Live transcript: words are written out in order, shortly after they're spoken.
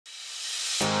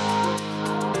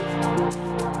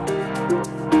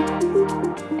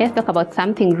let's talk about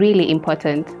something really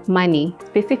important, money.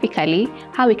 Specifically,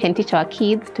 how we can teach our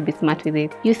kids to be smart with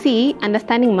it. You see,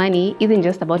 understanding money isn't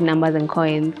just about numbers and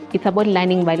coins. It's about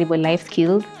learning valuable life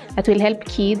skills that will help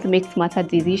kids make smarter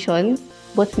decisions,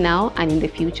 both now and in the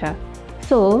future.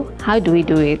 So, how do we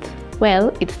do it?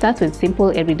 Well, it starts with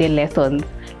simple everyday lessons,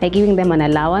 like giving them an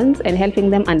allowance and helping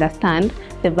them understand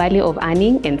the value of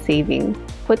earning and saving.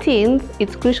 For teens,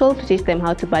 it's crucial to teach them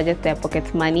how to budget their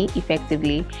pocket money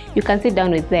effectively. You can sit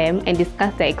down with them and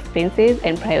discuss their expenses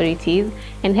and priorities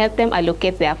and help them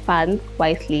allocate their funds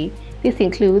wisely. This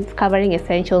includes covering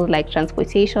essentials like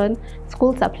transportation,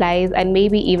 school supplies, and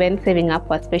maybe even saving up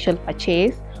for a special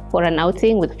purchase or an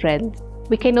outing with friends.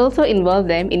 We can also involve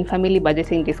them in family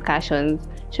budgeting discussions,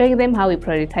 showing them how we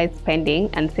prioritize spending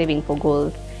and saving for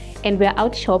goals. And we're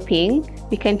out shopping,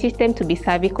 we can teach them to be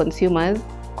savvy consumers,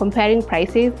 comparing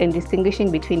prices and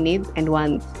distinguishing between needs and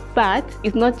wants. But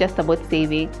it's not just about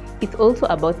saving, it's also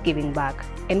about giving back.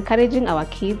 Encouraging our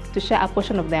kids to share a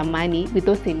portion of their money with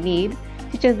those in need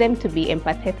teaches them to be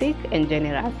empathetic and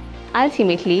generous.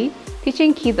 Ultimately,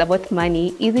 teaching kids about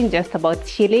money isn't just about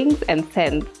shillings and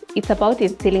cents. It's about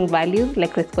instilling values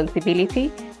like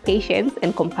responsibility, patience,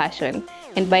 and compassion.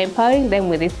 And by empowering them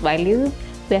with these values,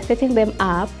 we are setting them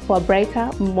up for a brighter,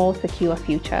 more secure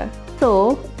future.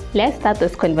 So, let's start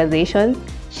those conversations,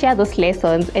 share those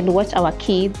lessons, and watch our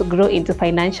kids grow into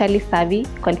financially savvy,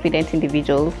 confident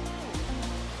individuals.